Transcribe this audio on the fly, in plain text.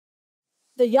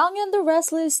The Young and the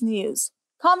Restless news,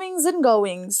 comings and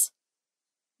goings.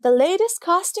 The latest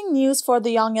casting news for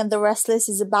The Young and the Restless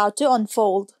is about to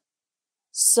unfold.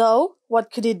 So,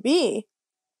 what could it be?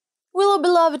 Will a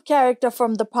beloved character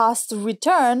from the past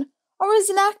return, or is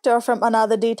an actor from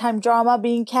another daytime drama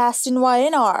being cast in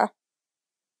YNR?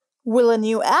 Will a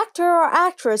new actor or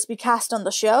actress be cast on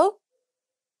the show?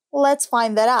 Let's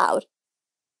find that out.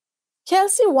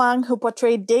 Kelsey Wang, who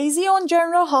portrayed Daisy on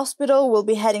General Hospital, will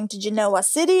be heading to Genoa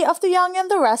City of The Young and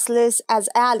the Restless as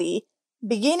Allie,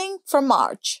 beginning from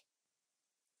March.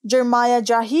 Jeremiah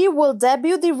Jahi will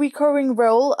debut the recurring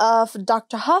role of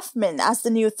Dr. Huffman as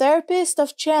the new therapist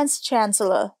of Chance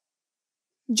Chancellor.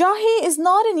 Jahi is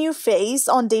not a new face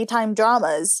on daytime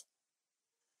dramas.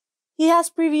 He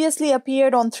has previously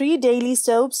appeared on 3 daily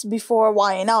soaps before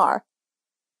YNR.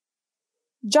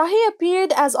 Jahi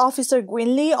appeared as Officer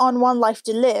Gwynley on One Life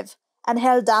to Live and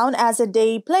held down as a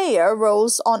day player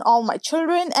roles on All My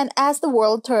Children and As the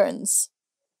World Turns.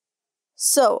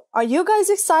 So, are you guys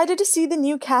excited to see the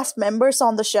new cast members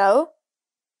on the show?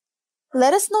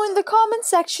 Let us know in the comment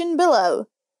section below.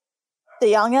 The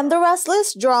Young and the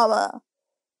Restless drama.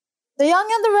 The Young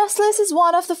and the Restless is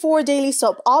one of the 4 daily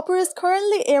soap operas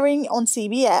currently airing on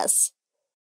CBS.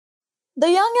 The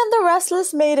Young and the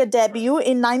Restless made a debut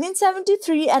in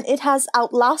 1973 and it has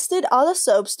outlasted other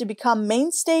soaps to become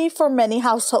mainstay for many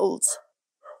households.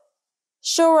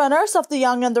 Showrunners of The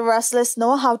Young and the Restless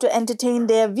know how to entertain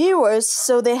their viewers,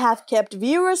 so they have kept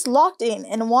viewers locked in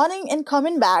and wanting and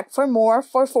coming back for more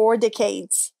for 4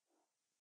 decades.